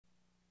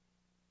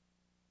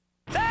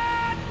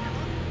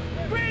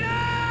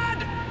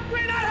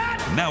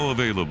Now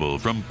available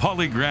from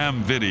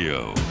Polygram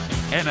Video.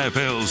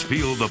 NFL's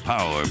Feel the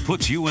Power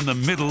puts you in the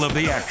middle of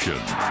the action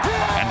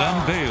and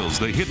unveils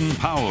the hidden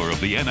power of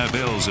the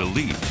NFL's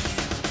elite.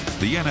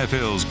 The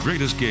NFL's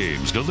Greatest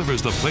Games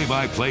delivers the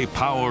play-by-play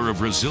power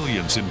of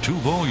resilience in 2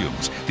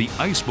 volumes, the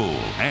Ice Bowl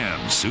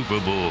and Super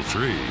Bowl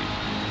III.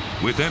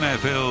 With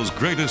NFL's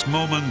greatest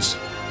moments,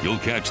 you'll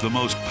catch the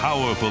most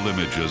powerful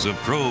images of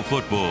pro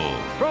football.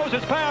 Throws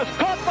his pass,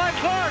 caught by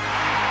Clark.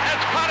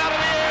 It's caught out of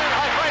the air.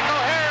 Alfredo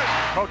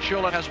Harris. Coach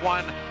Shula has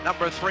won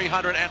number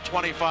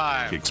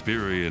 325.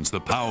 Experience the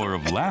power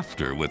of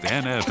laughter with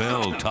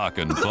NFL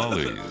Talkin'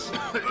 Follies.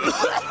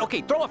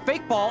 Okay, throw a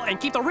fake ball and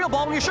keep the real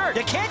ball in your shirt.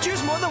 You can't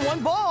use more than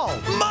one ball.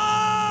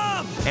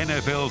 Mom!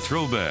 NFL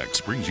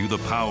Throwbacks brings you the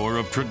power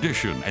of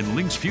tradition and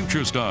links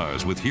future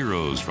stars with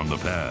heroes from the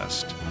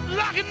past.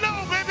 Lock and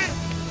load, baby.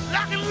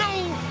 Lock and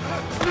load.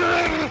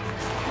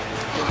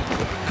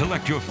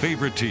 Collect your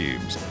favorite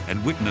teams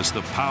and witness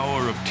the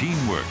power of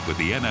teamwork with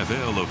the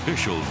NFL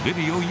official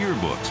video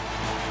yearbooks.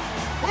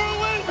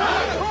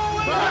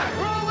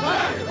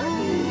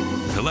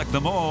 Collect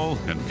them all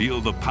and feel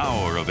the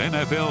power of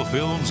NFL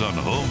films on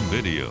home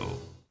video.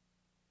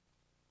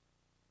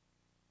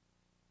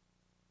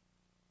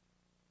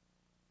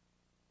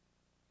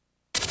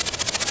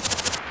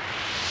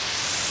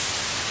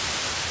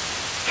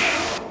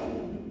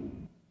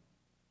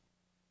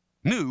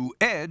 New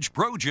Edge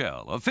Pro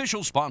Gel,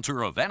 official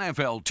sponsor of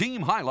NFL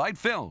Team Highlight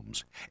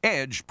Films.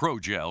 Edge Pro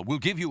Gel will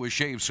give you a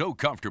shave so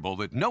comfortable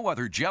that no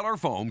other gel or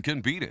foam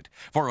can beat it.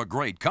 For a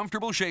great,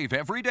 comfortable shave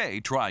every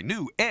day, try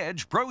new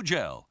Edge Pro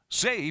Gel.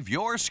 Save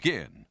your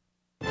skin.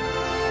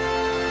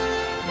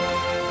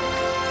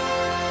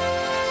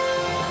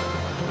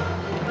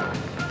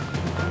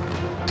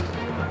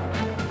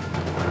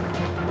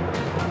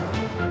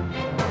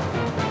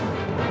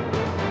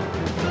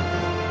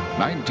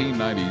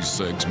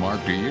 (1996)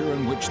 marked a year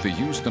in which the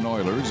Houston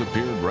Oilers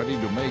appeared ready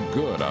to make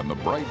good on the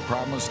bright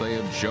promise they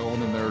had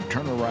shown in their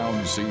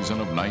turnaround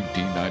season of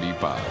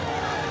 1995.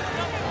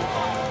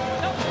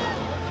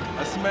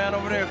 That's the man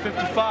over there,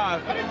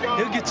 55.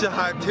 He'll get you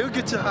hyped. He'll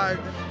get you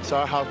hyped. It's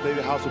our house,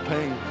 baby, house of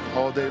pain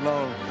all day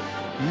long.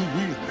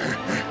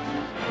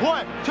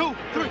 1, 2,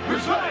 3,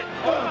 respect!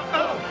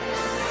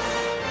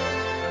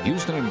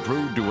 Houston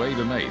improved to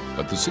 8-8,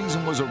 but the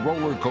season was a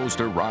roller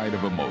coaster ride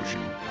of emotion.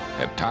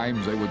 At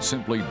times, they would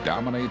simply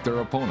dominate their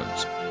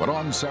opponents, but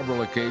on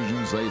several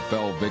occasions, they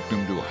fell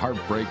victim to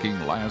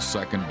heartbreaking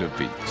last-second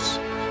defeats.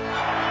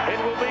 It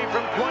will be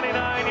from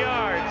 29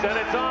 yards, and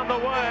it's on the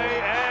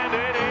way, and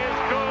it is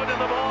good, and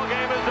the ball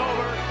game is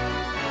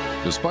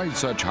over. Despite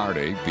such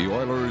heartache, the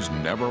Oilers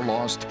never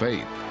lost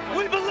faith.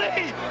 We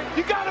believe!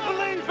 You gotta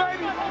believe,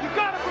 baby! You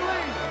gotta believe!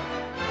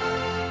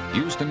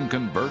 Houston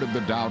converted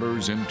the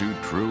doubters into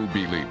true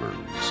believers.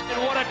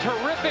 And what a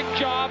terrific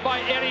job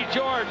by Eddie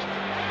George.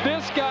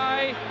 This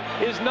guy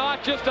is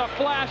not just a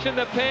flash in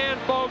the pan,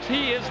 folks.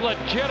 He is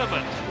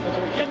legitimate.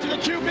 Get to the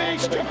QB,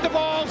 strip the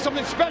ball.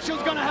 Something special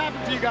is going to happen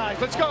for you guys.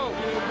 Let's go.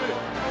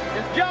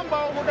 It's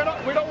jumbo.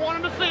 We don't want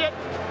him to see it.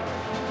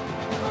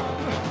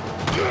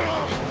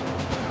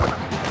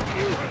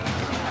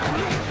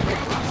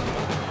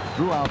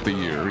 Throughout the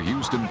year,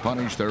 Houston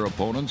punished their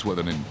opponents with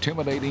an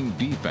intimidating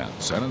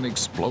defense and an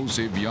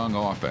explosive young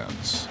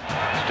offense.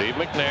 Steve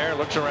McNair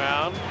looks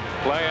around.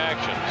 Play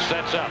action.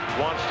 Sets up.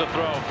 Wants to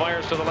throw.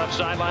 Fires to the left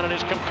sideline and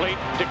is complete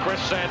to Chris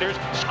Sanders.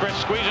 Chris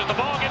squeezes the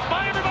ball. Gets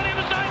by everybody on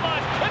the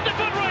sideline. It's a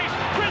foot race.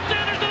 Chris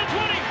Sanders to the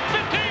 20,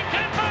 15,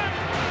 10,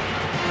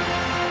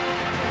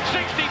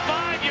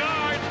 65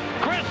 yards.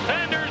 Chris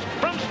Sanders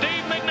from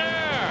Steve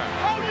McNair.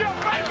 Oh, yeah,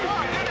 right.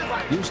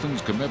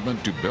 Houston's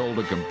commitment to build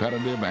a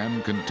competitive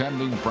and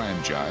contending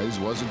franchise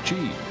was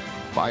achieved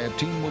by a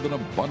team with an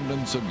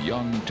abundance of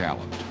young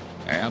talent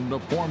and a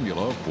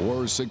formula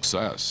for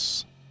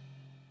success.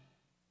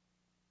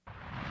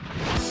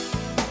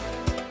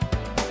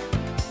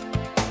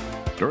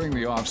 During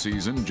the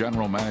offseason,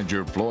 general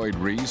manager Floyd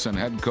Reese and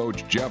head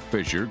coach Jeff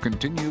Fisher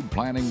continued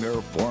planning their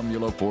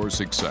formula for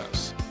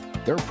success.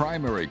 Their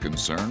primary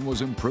concern was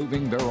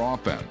improving their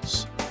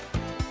offense.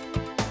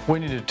 We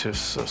needed to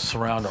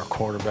surround our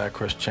quarterback,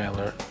 Chris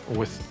Chandler,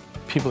 with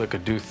people that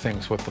could do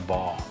things with the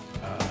ball.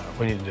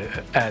 We needed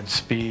to add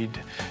speed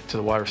to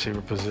the wide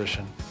receiver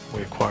position.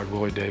 We acquired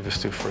Willie Davis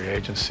through free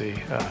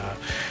agency.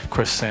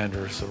 Chris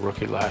Sanders, the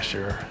rookie last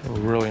year,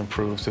 really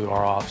improved through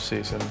our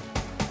offseason.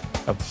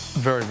 A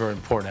very, very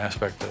important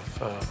aspect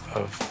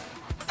of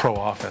pro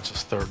offense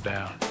is third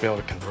down, be able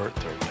to convert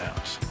third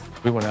downs.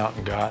 We went out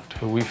and got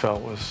who we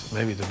felt was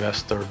maybe the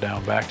best third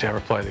down back to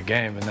ever play the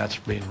game, and that's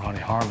being Ronnie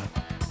Harmon.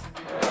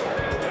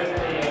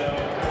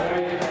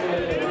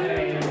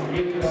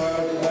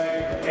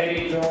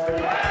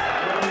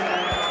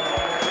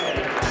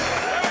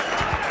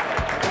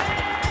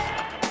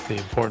 The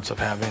importance of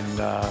having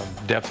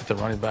depth at the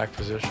running back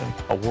position,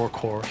 a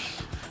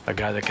workhorse, a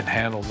guy that can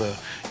handle the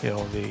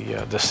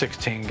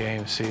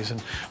 16-game season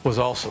was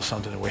also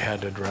something that we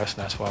had to address,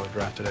 and that's why we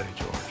drafted Eddie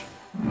George.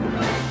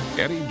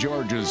 Eddie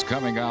George's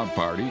coming out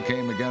party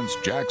came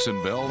against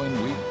Jacksonville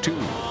in week 2.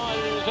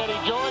 Here's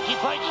Eddie George. He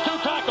breaks 2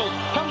 tackles.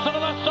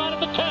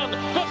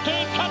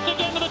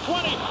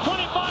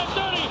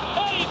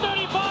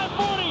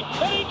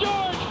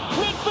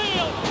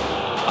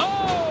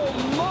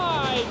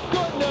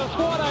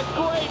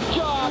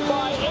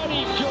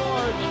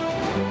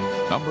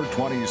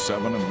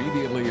 27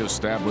 immediately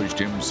established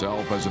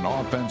himself as an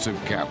offensive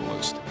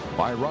catalyst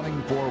by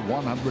running for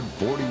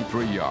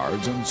 143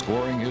 yards and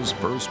scoring his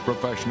first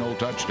professional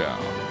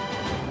touchdown.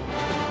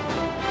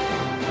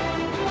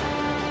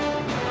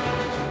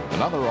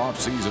 Another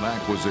offseason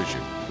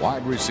acquisition,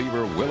 wide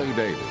receiver Willie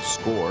Davis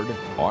scored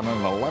on an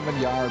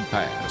 11-yard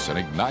pass and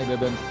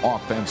ignited an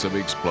offensive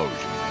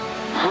explosion.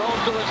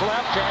 Throws to his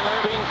left,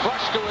 Chandler being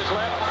flushed to his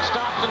left,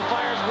 stops and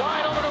fires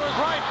wide over to his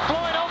right.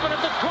 Floyd open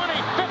at the 20,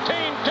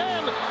 15,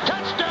 10,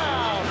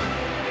 touchdown!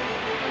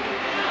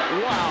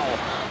 Wow.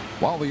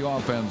 While the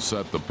offense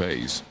set the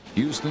pace,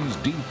 Houston's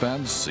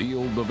defense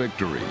sealed the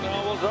victory.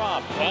 Now we'll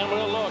drop, and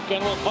we'll look,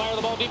 and we'll fire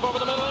the ball deep over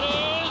the middle. It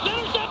is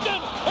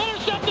intercepted!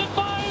 Intercepted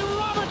by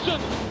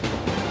Robertson!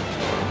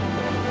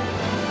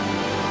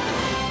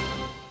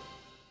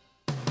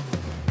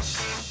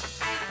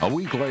 A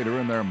week later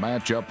in their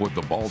matchup with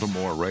the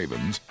Baltimore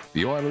Ravens,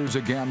 the Oilers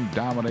again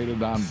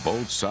dominated on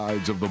both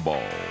sides of the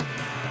ball.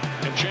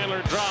 And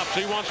Chandler drops.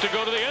 He wants to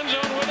go to the end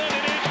zone with it.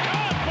 It is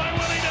caught by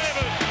Willie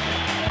Davis.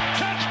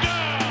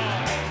 Touchdown!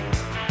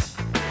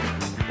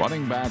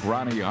 Running back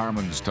Ronnie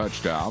Harmon's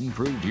touchdown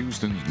proved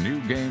Houston's new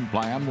game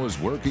plan was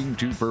working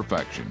to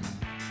perfection.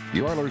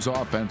 The Oilers'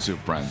 offensive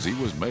frenzy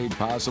was made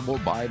possible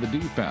by the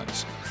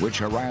defense, which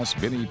harassed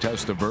Vinny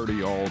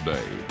Testaverde all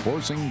day,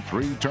 forcing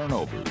 3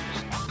 turnovers.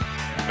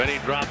 Vinny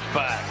drops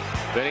back.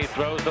 Vinny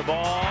throws the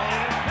ball.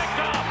 Picked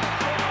off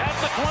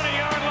at the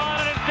 20-yard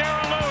line, and it's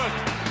Darrell Lewis.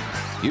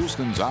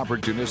 Houston's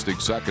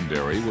opportunistic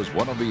secondary was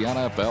one of the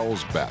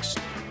NFL's best.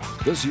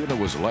 This unit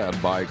was led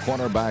by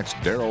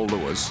cornerbacks Darrell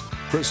Lewis,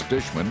 Chris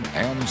Dishman,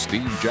 and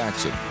Steve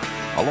Jackson,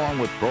 along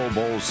with Pro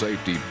Bowl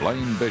safety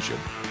Blaine Bishop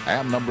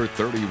and number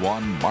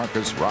 31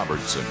 Marcus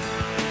Robertson.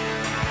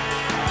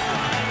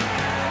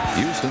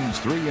 Houston's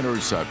 3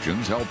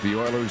 interceptions helped the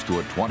Oilers to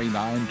a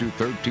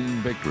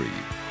 29-13 victory,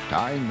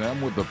 tying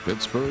them with the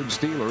Pittsburgh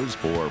Steelers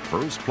for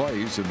first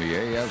place in the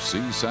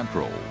AFC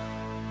Central.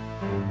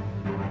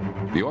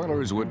 The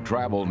Oilers would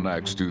travel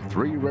next to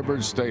Three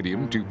Rivers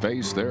Stadium to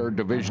face their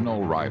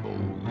divisional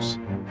rivals.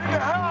 The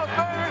house,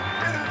 baby.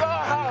 This is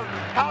our house.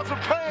 House of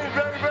pain,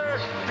 baby.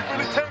 You're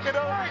going to take it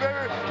over,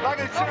 baby, like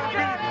it should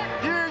be.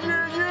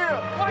 Yeah.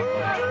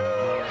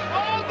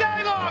 All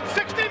day long,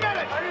 60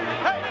 minutes.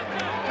 Hey,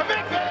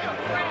 commit, baby.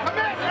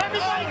 Commit,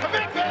 everybody,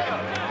 commit, baby.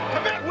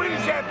 Commit.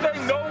 Squeeze that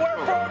thing.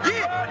 Nowhere for it.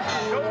 Yeah.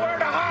 Nowhere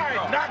to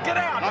hide. Knock it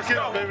out. Knock it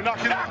out, baby.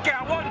 Knock it out. Knock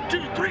out. 1,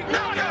 2, 3.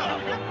 Knock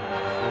out.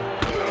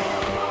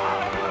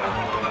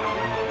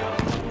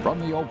 From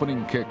the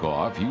opening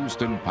kickoff,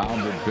 Houston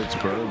pounded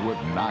Pittsburgh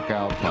with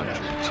knockout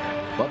punches.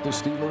 But the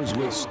Steelers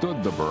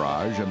withstood the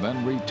barrage and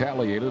then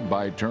retaliated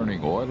by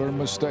turning Oiler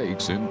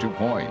mistakes into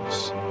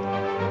points.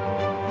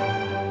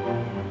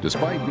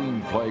 Despite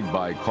being plagued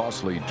by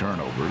costly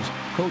turnovers,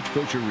 Coach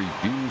Fisher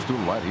refused to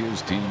let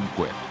his team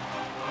quit.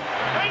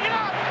 Hang it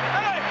up!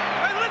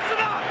 Hey, listen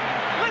up!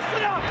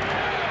 Listen up!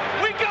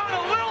 We got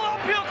a little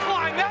uphill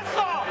climb, that's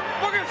all.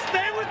 We're going to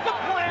stay with the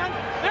plan.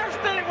 They're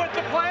staying with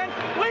the plan.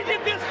 We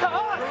did this to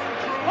us.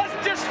 Let's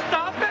just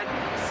stop it,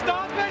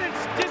 and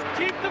just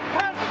keep the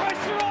pass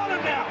pressure on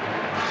them now.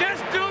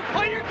 Just do it.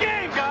 Play your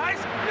game, guys.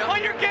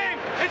 Play your game.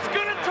 It's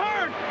going to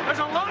turn. There's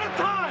a lot of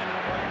time.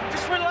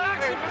 Just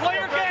relax and play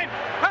your game.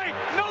 Hey,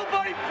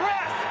 nobody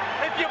press.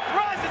 If you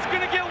press, it's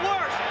going to get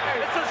worse.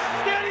 It's a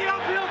steady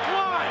uphill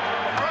climb.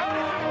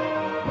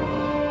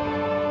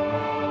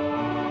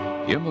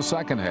 In the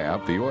second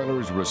half, the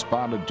Oilers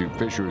responded to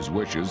Fisher's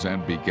wishes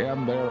and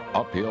began their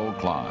uphill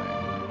climb.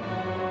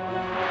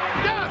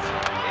 Yes!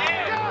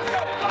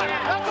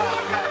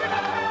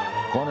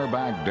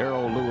 Cornerback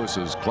Darrell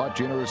Lewis's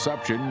clutch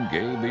interception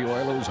gave the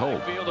Oilers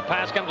hope. The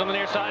pass comes on the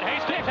near side.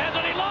 Hastings has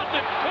it. He lost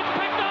it. It's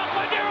picked off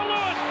by Darrell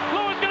Lewis.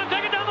 Lewis going to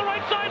take it down the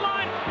right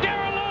sideline.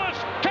 Darrell Lewis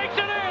takes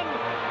it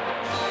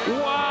in.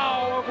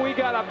 Wow, we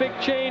got a big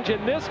change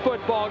in this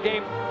football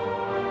game.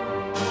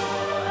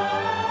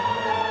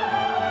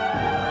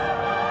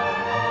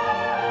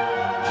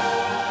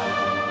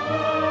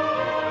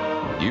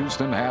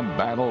 Houston had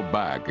battled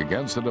back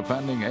against the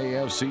defending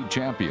AFC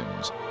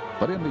champions,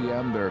 but in the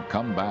end their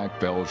comeback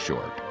fell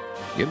short.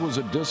 It was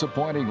a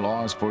disappointing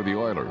loss for the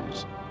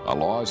Oilers, a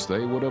loss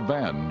they would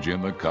avenge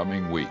in the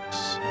coming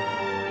weeks.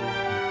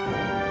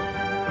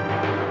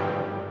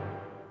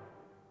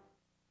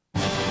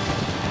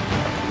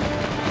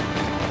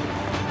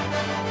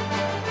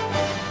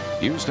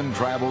 Houston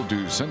traveled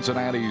to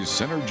Cincinnati's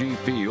Synergy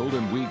Field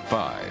in Week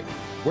 5,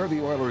 where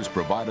the Oilers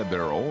provided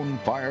their own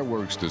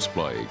fireworks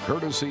display,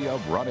 courtesy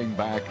of running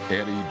back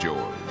Eddie George.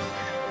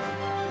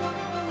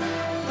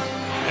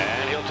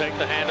 And he'll take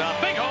the handoff.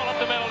 Big hole up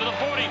the middle to the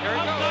 40.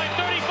 Outside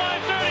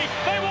 35, 30.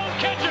 They won't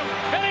catch him.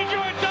 Eddie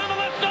George down the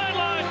left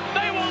sideline.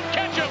 They won't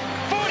catch him.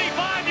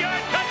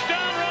 45-yard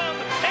touchdown run.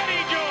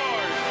 Eddie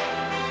George.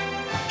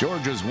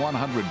 George's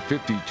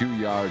 152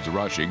 yards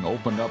rushing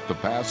opened up the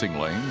passing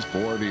lanes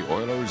for the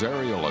Oilers'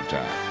 aerial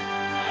attack.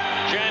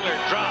 Chandler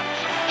drops.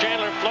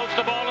 Chandler floats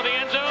the ball to the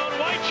end zone.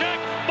 Whitecheck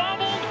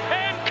bobbled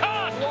and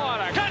caught.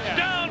 What a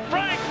touchdown,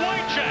 Frank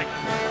Whitecheck.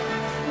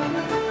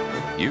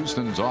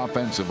 Houston's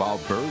offensive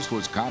outburst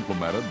was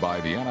complemented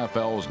by the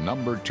NFL's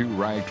number 2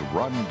 ranked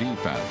run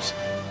defense.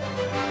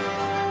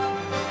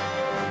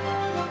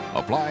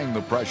 Applying the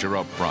pressure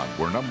up front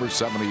were number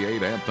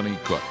 78 Anthony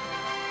Cook,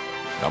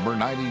 number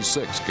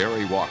 96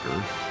 Gary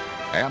Walker,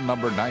 and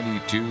number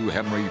 92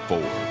 Henry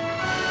Ford.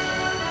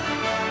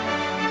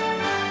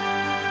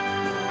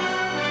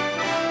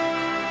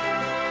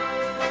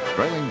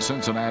 Trailing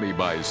Cincinnati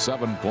by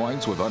 7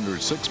 points with under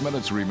 6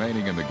 minutes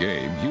remaining in the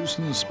game,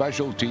 Houston's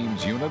special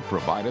teams unit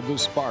provided the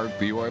spark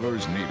the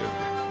Oilers needed.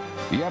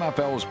 The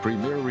NFL's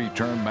premier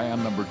return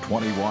man, number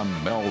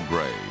 21 Mel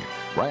Gray,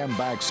 ran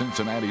back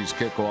Cincinnati's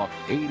kickoff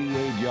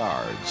 88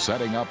 yards,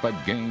 setting up a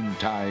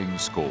game-tying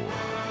score.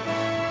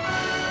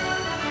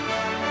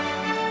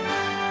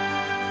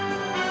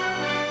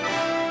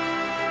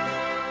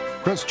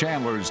 Chris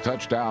Chandler's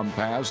touchdown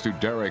pass to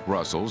Derek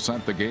Russell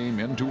sent the game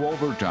into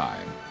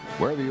overtime,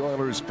 where the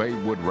Oilers' fate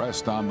would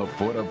rest on the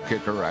foot of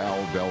kicker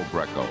Al Del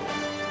Greco.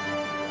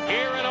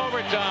 Here in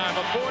overtime,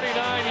 a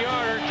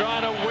 49-yarder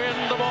trying to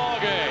win the ball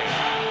game.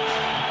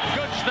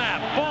 Good snap,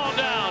 ball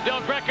down.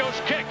 Del Greco's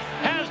kick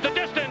has the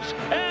distance,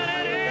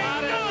 and it is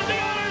good.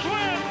 The Oilers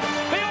win.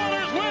 The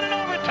Oilers win in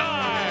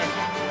overtime.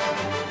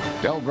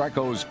 Del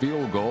Greco's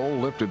field goal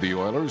lifted the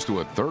Oilers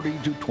to a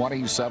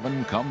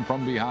 30-27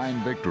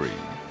 come-from-behind victory.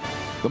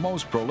 The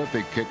most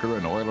prolific kicker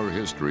in Oiler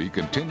history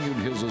continued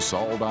his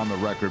assault on the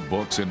record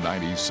books in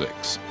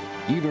 '96,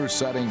 either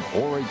setting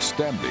or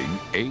extending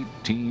 8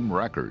 team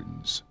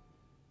records.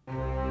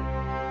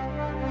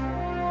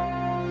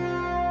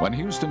 When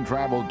Houston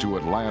traveled to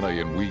Atlanta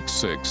in Week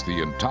 6,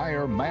 the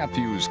entire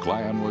Matthews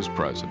clan was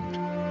present.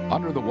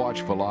 Under the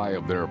watchful eye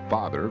of their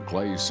father,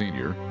 Clay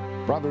Sr.,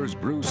 brothers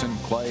Bruce and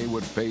Clay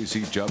would face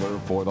each other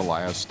for the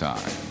last time.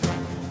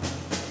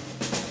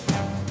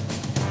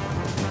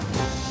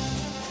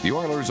 The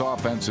Oilers'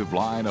 offensive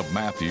line of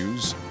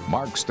Matthews,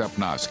 Mark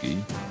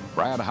Stepnoski,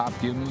 Brad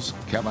Hopkins,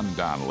 Kevin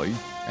Donnelly,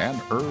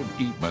 and Irv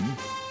Eatman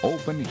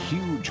opened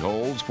huge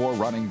holes for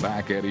running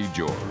back Eddie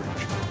George.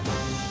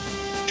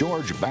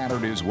 George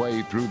battered his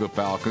way through the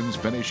Falcons,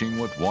 finishing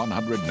with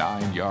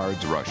 109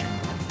 yards rushing.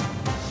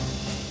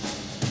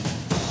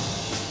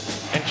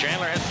 And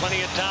Chandler has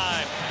plenty of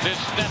time to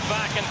step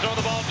back and throw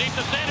the ball deep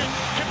to Sanders.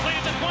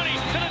 Completed the 20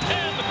 to the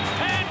 10,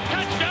 and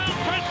touchdown,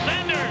 Chris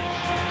Sanders.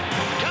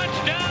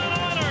 Touchdown,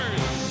 Oilers.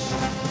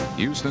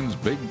 Houston's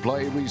big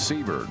play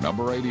receiver,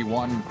 number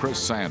 81, Chris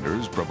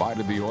Sanders,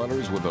 provided the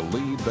Oilers with a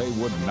lead they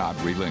would not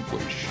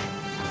relinquish.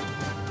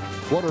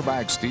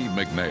 Quarterback Steve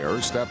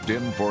McNair stepped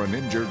in for an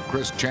injured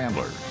Chris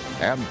Chandler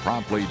and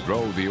promptly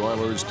drove the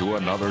Oilers to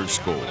another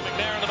score.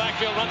 McNair in the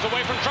backfield runs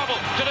away from trouble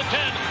to the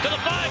 10, to the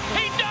 5.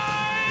 He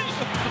dives!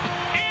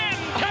 In!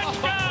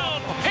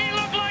 Touchdown! He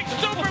looked like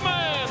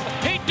Superman!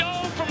 He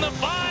dove from the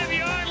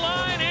 5-yard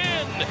line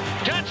in!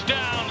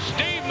 Touchdown,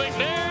 Steve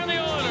McNair and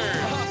the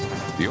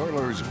Oilers! The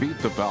Oilers beat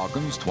the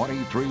Falcons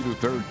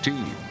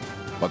 23-13,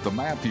 but the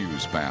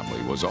Matthews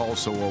family was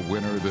also a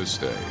winner this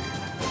day.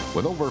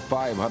 With over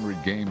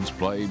 500 games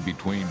played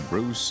between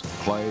Bruce,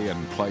 Clay,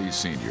 and Clay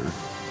Sr.,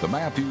 the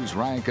Matthews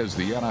rank as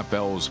the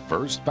NFL's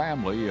first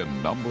family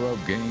in number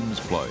of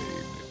games played.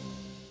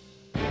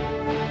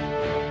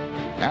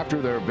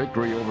 After their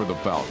victory over the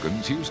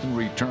Falcons, Houston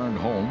returned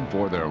home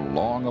for their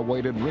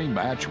long-awaited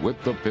rematch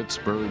with the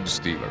Pittsburgh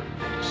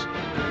Steelers.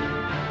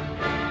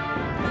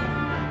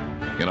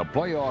 In a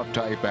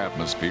playoff-type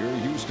atmosphere,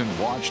 Houston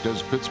watched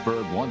as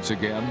Pittsburgh once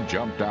again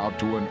jumped out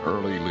to an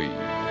early lead.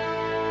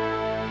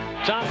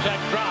 Tomczak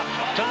drops.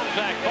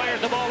 Tomczak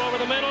fires the ball over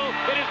the middle.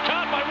 It is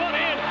caught by one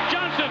hand.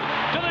 Johnson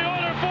to the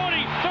Oiler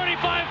 40,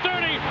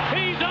 35-30.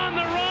 He's on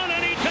the run and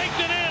he takes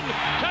it in.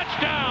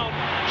 Touchdown,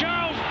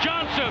 Charles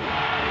Johnson.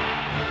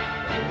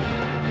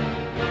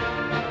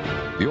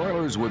 The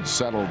Oilers would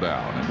settle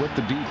down, and with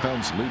the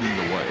defense leading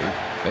the way,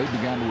 they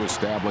began to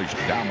establish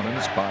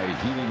dominance by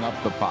heating up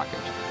the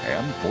pocket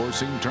and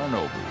forcing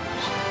turnovers.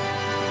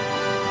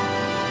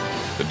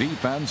 The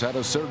defense had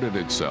asserted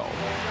itself.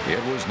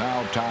 It was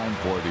now time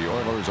for the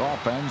Oilers'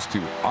 offense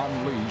to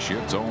unleash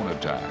its own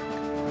attack.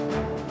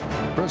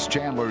 Chris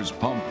Chandler's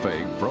pump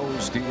fake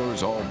froze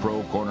Steelers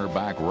All-Pro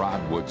cornerback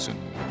Rod Woodson,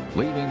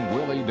 leaving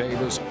Willie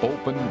Davis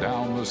open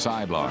down the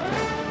sideline.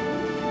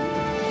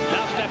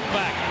 Now steps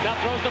back. Now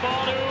throws the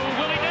ball to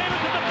Willie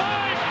Davis at the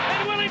 5,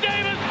 and Willie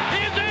Davis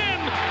is in.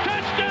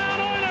 Touchdown,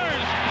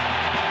 Oilers!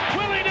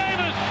 Willie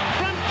Davis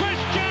from Chris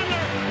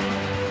Chandler.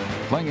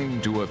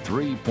 Clinging to a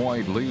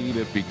 3-point lead,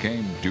 it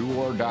became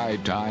do-or-die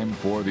time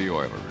for the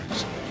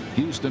Oilers.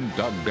 Houston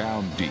dug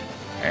down deep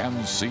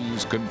and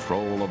seized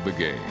control of the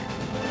game.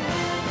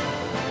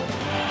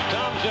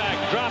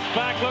 Tomczak drops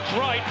back, looks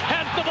right,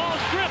 has the ball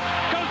stripped,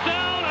 goes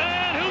down,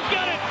 and who's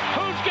got it?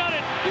 Who's got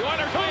it? The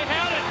Oilers may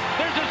have it.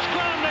 There's a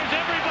scrum. There's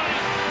everybody.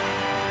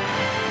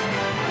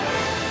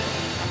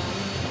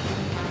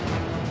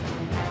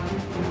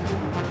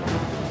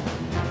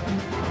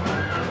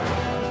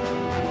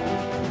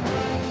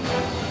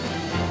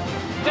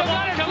 The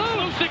ball comes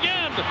loose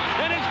again,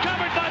 and it's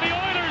covered by the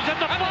Oilers at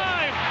the 5.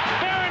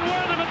 Baron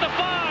Wortham at the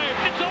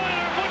 5. It's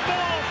Oiler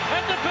football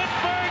at the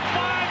Pittsburgh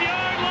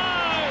 5-yard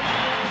line.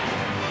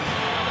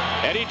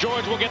 Eddie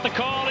George will get the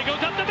call. He goes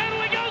up the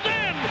middle. He goes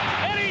in.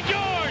 Eddie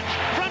George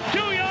from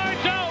 2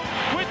 yards out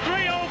with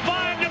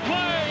 3:05 to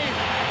play.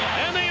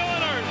 And the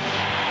Oilers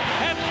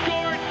have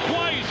scored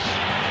twice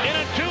in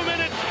a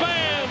 2-minute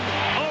span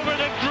over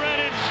the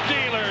dreaded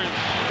Steelers.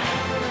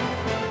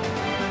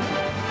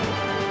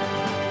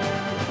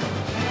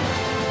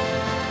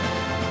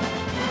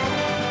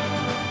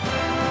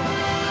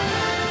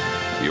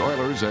 The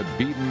Oilers had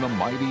beaten the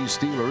mighty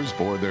Steelers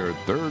for their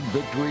 3rd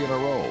victory in a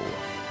row,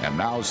 and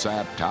now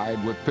sat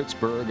tied with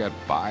Pittsburgh at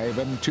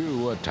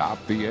 5-2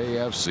 atop the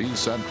AFC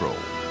Central.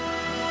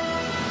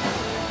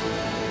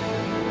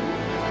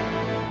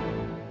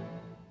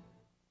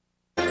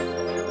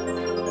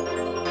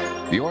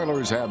 The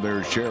Oilers had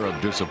their share of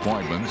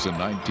disappointments in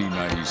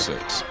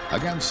 1996.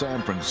 Against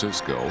San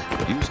Francisco,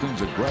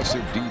 Houston's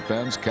aggressive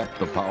defense kept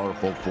the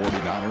powerful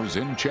 49ers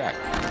in check.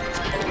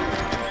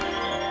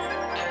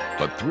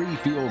 But 3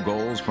 field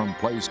goals from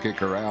place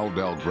kicker Al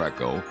Del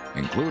Greco,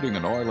 including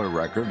an Oiler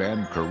record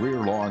and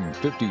career-long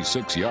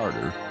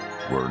 56-yarder,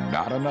 were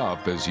not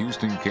enough as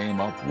Houston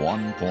came up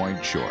 1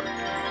 point short.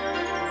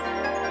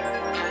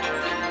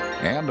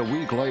 And a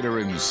week later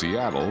in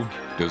Seattle,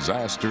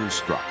 disaster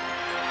struck.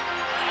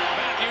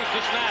 Matthews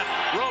the snap.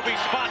 Roby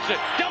spots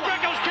it. Del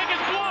Greco's kick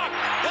is blocked,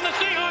 and the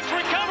Seahawks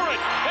recover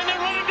it, and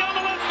they're running down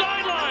the left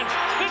sideline.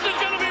 This is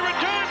going to be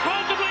returned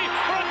possibly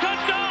for a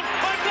touchdown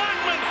by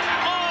Blackman.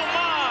 Oh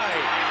my!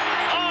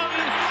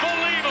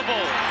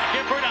 Unbelievable.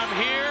 Gifford, I'm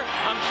here.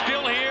 I'm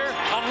still here.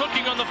 I'm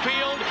looking on the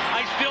field.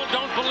 I still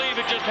don't believe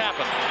it just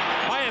happened.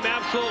 I am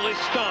absolutely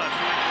stunned.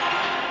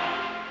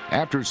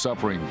 After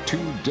suffering 2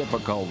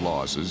 difficult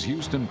losses,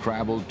 Houston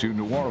traveled to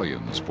New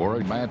Orleans for a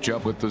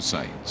matchup with the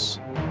Saints.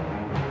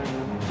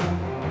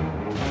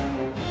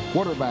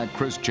 Quarterback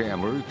Chris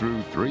Chandler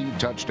threw 3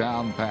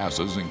 touchdown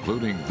passes,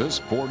 including this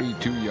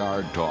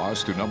 42-yard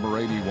toss to number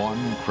 81,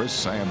 Chris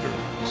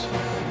Sanders.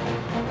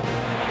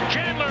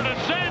 Chandler to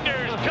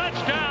Sanders,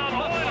 touchdown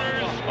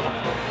Oilers.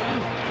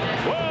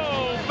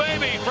 Whoa,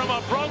 baby, from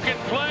a broken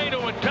play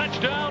to a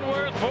touchdown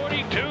worth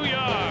 42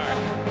 yards.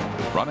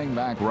 Running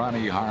back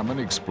Ronnie Harmon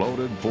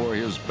exploded for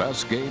his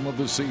best game of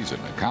the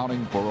season,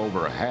 accounting for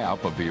over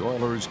half of the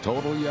Oilers'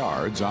 total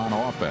yards on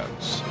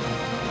offense.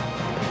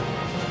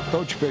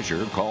 Coach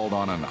Fisher called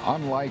on an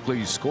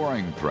unlikely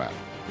scoring threat,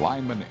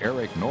 lineman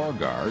Eric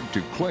Norgaard,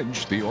 to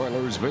clinch the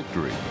Oilers'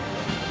 victory.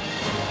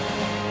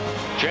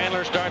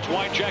 Chandler starts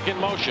Wycheck in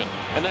motion,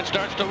 and then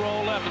starts to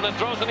roll left, and then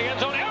throws in the end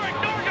zone. Eric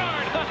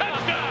Norgaard, the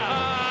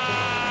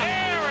touchdown!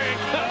 Eric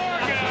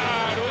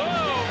Norgaard,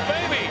 whoa,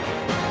 baby!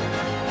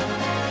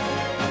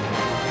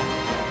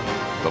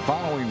 The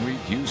following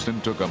week,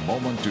 Houston took a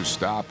moment to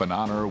stop and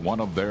honor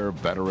one of their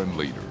veteran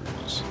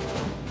leaders.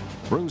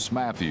 Bruce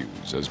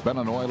Matthews has been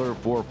an Oiler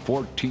for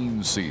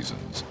 14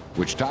 seasons,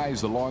 which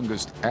ties the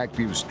longest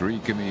active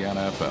streak in the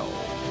NFL.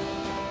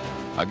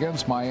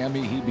 Against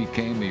Miami, he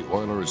became the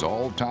Oilers'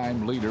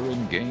 all-time leader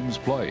in games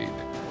played,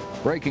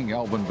 breaking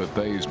Elvin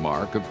Bethay's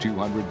mark of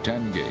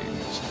 210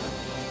 games.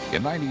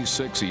 In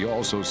 '96, he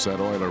also set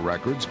Oiler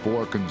records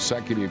for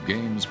consecutive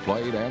games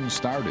played and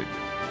started.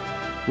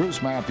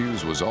 Bruce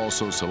Matthews was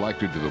also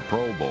selected to the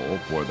Pro Bowl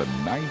for the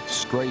 9th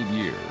straight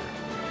year,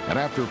 and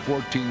after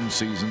 14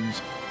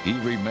 seasons, he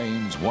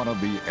remains one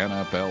of the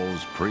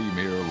NFL's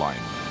premier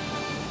linemen.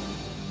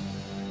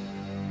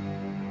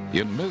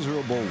 In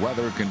miserable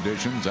weather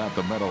conditions at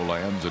the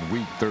Meadowlands in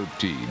Week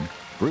 13,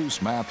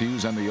 Bruce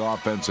Matthews and the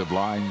offensive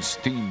line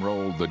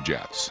steamrolled the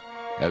Jets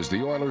as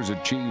the Oilers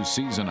achieved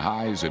season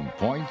highs in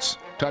points,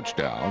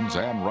 touchdowns,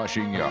 and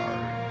rushing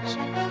yards.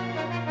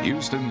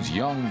 Houston's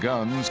young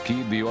guns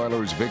keyed the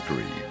Oilers'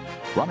 victory.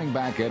 Running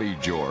back Eddie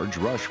George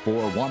rushed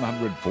for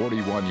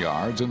 141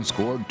 yards and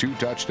scored 2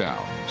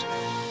 touchdowns.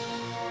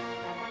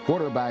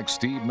 Quarterback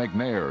Steve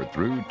McNair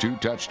threw 2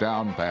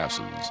 touchdown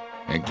passes,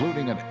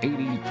 including an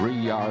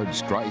 83-yard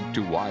strike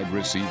to wide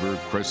receiver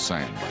Chris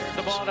Sanders.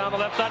 The ball down the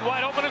left side,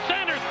 wide open to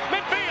Sanders.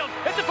 Midfield,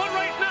 it's a foot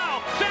race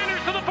now. Sanders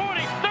to the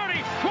 40,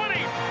 30,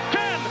 20,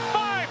 10,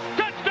 5,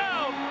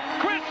 touchdown.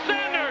 Chris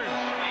Sanders,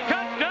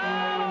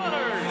 touchdown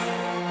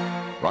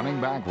Oilers. Running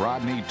back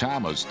Rodney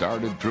Thomas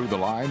started through the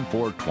line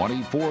for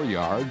 24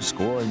 yards,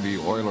 scoring the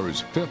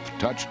Oilers' 5th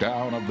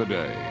touchdown of the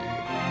day.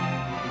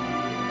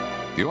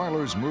 The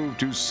Oilers moved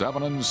to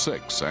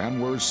 7-6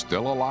 and were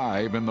still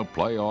alive in the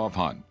playoff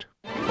hunt.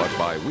 But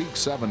by Week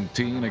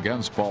 17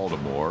 against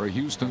Baltimore,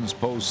 Houston's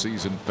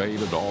postseason fate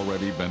had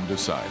already been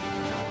decided.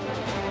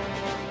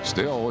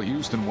 Still,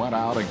 Houston went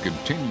out and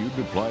continued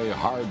to play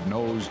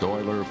hard-nosed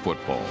Oiler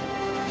football.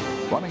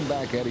 Running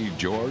back Eddie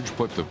George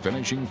put the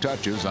finishing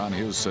touches on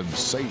his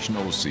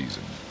sensational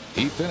season.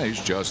 He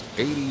finished just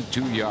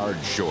 82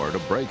 yards short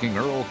of breaking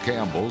Earl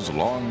Campbell's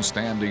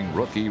long-standing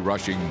rookie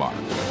rushing mark.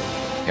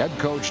 Head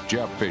coach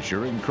Jeff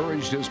Fisher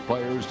encouraged his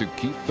players to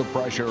keep the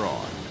pressure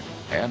on,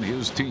 and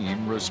his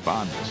team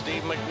responded.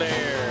 Steve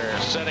McNair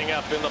setting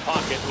up in the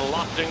pocket and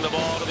lofting the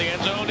ball to the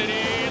end zone. It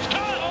is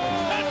caught!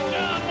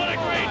 Touchdown! What a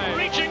great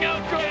reaching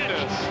out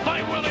catch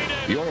by Willie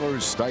Davis. The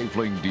Oilers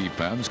stifling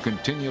defense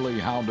continually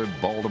hounded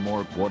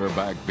Baltimore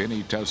quarterback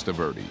Vinny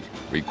Testaverde,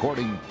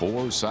 recording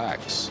 4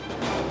 sacks.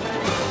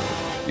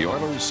 The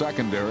Oilers'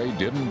 secondary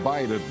didn't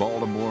bite at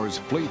Baltimore's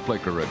flea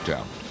flicker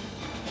attempt.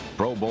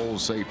 Pro Bowl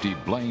safety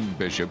Blaine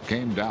Bishop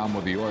came down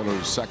with the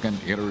Oilers' second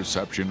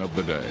interception of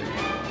the day.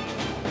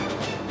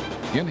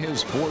 In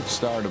his 4th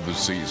start of the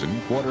season,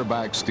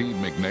 quarterback Steve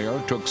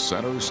McNair took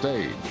center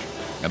stage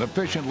and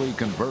efficiently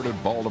converted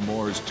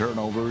Baltimore's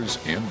turnovers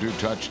into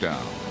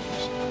touchdowns.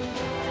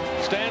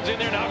 Stands in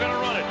there, now going to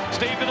run it.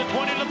 Steve to the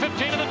 20, to the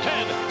 15, to the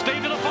 10.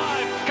 Steve to the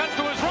 5, cut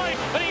to his right,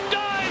 and he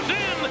dives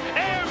in.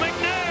 Air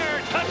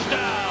McNair,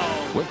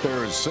 touchdown. With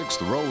their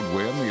 6th road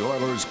win, the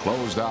Oilers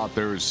closed out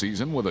their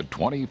season with a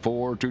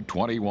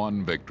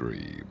 24-21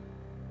 victory.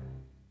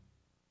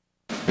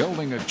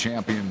 Building a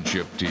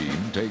championship team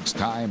takes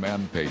time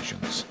and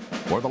patience.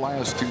 For the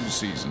last 2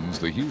 seasons,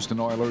 the Houston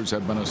Oilers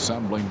have been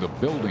assembling the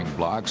building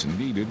blocks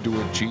needed to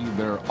achieve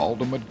their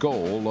ultimate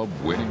goal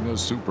of winning a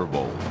Super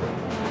Bowl.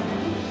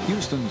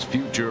 Houston's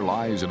future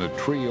lies in a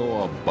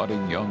trio of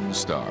budding young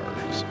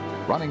stars.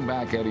 Running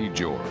back Eddie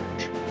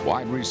George,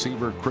 wide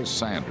receiver Chris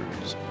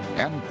Sanders,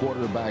 and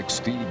quarterback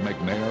Steve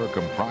McNair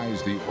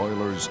comprise the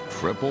Oilers'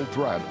 triple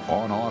threat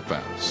on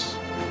offense.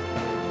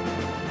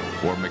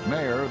 For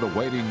McNair, the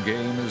waiting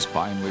game is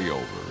finally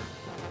over.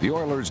 The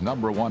Oilers'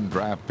 #1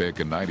 draft pick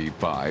in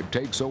 '95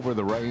 takes over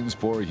the reins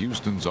for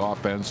Houston's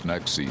offense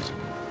next season.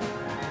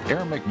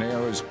 Air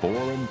McNair is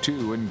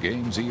 4-2 in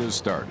games he has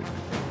started.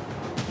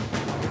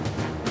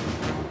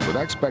 With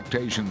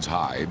expectations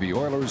high, the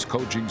Oilers'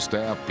 coaching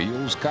staff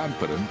feels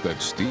confident that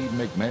Steve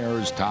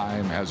McNair's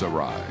time has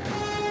arrived.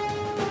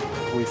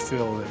 We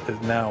feel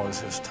that now is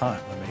his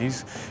time. I mean,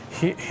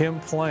 him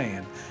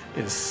playing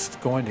is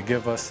going to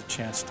give us a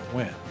chance to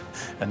win.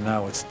 And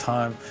now it's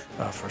time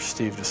for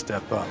Steve to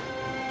step up.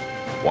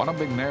 One of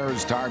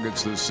McNair's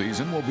targets this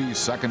season will be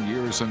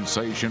second-year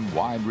sensation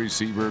wide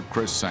receiver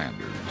Chris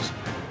Sanders.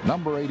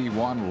 Number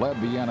 81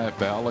 led the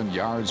NFL in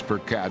yards per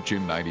catch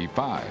in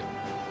 '95.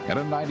 And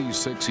in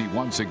 '96, he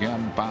once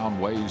again found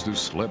ways to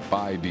slip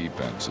by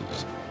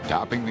defenses,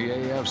 topping the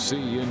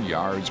AFC in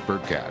yards per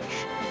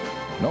catch.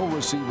 No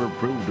receiver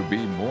proved to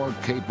be more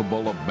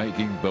capable of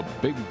making the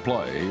big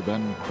play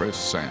than Chris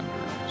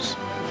Sanders.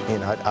 You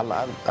know,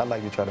 I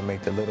like to try to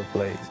make the little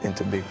plays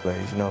into big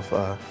plays. You know,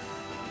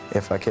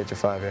 if I catch a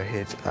 5-yard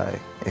hitch, I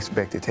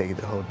expect to take it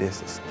the whole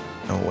distance.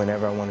 You know,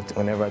 whenever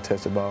I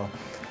touch the ball,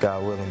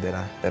 God willing that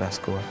I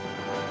score.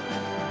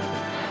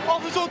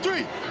 Offense on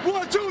 3.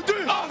 1, 2,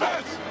 3.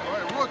 Offense. All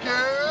right, rookie.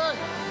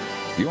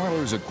 The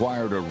Oilers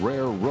acquired a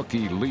rare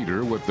rookie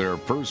leader with their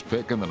first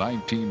pick in the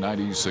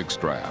 1996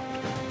 draft.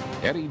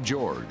 Eddie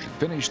George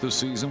finished the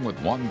season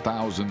with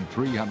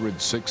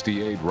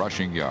 1,368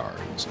 rushing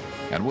yards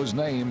and was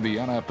named the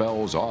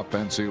NFL's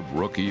Offensive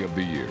Rookie of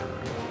the Year.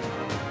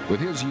 With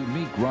his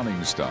unique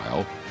running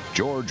style,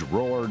 George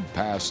roared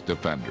past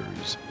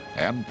defenders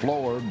and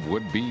floored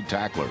would-be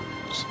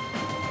tacklers.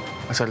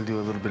 I try to do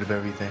a little bit of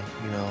everything,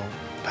 you know,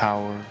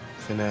 power,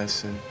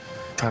 finesse, and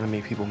try to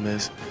make people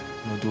miss.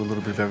 You know, do a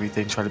little bit of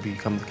everything, try to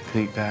become the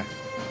complete back.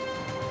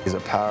 He's a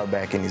power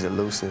back, and he's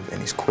elusive, and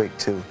he's quick,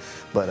 too.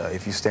 But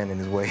if you stand in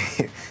his way,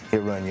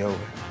 he'll run you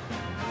over.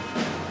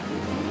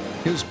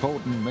 His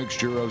potent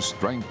mixture of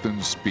strength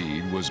and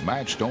speed was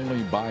matched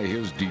only by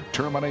his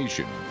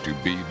determination to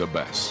be the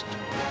best.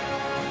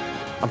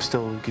 I'm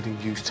still getting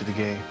used to the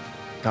game.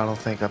 I don't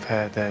think I've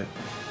had that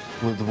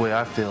with the way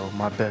I feel.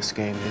 My best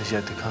game is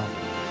yet to come.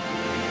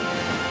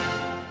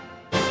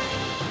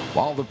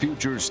 While the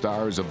future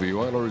stars of the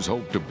Oilers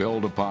hope to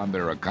build upon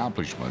their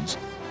accomplishments,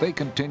 they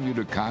continue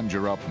to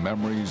conjure up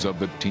memories of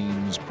the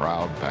team's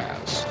proud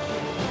past.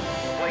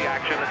 Play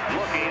action,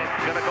 looking,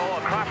 going to go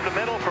across the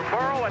middle for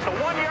Burrow at the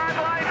 1-yard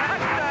line,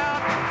 touchdown!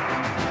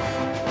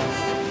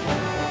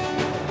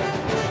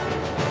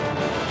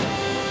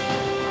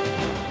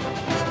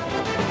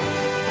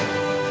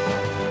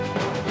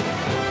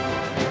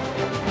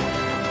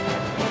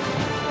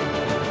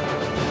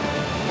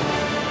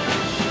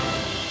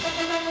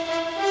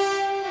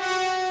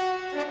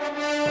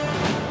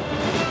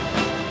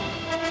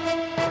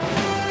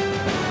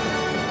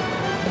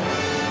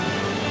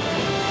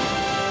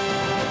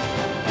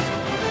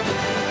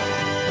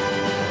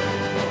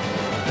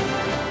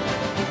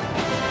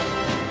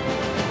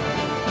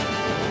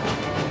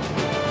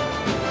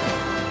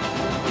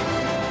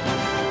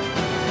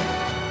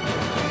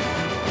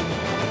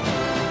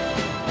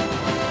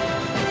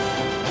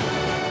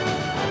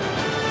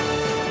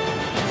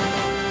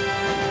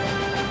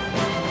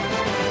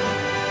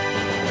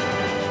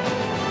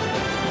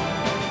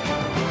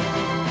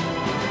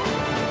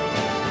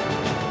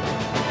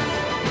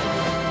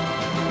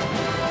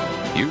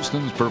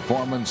 Houston's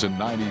performance in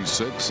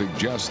 '96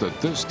 suggests that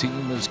this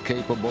team is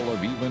capable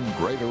of even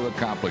greater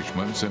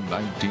accomplishments in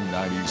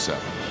 1997.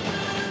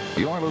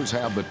 The Oilers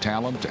have the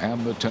talent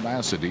and the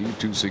tenacity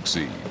to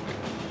succeed.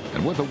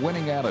 And with a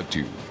winning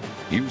attitude,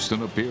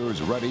 Houston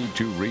appears ready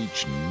to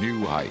reach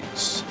new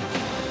heights.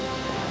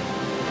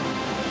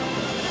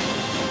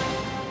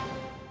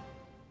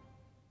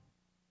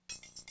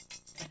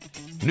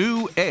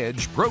 New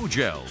Edge Pro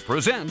Gel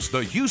presents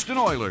the Houston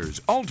Oilers'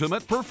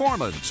 ultimate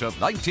performance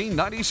of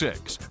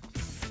 1996.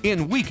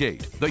 In Week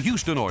 8, the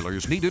Houston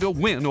Oilers needed a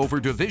win over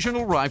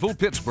divisional rival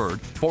Pittsburgh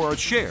for a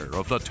share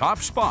of the top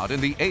spot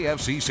in the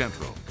AFC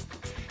Central.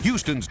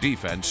 Houston's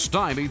defense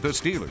stymied the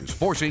Steelers,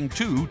 forcing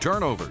 2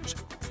 turnovers.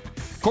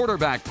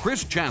 Quarterback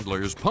Chris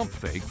Chandler's pump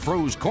fake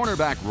froze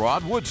cornerback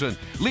Rod Woodson,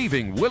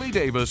 leaving Willie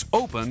Davis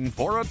open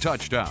for a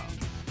touchdown.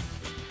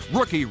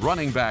 Rookie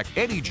running back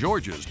Eddie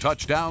George's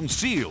touchdown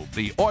sealed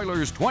the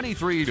Oilers'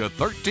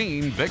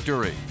 23-13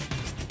 victory.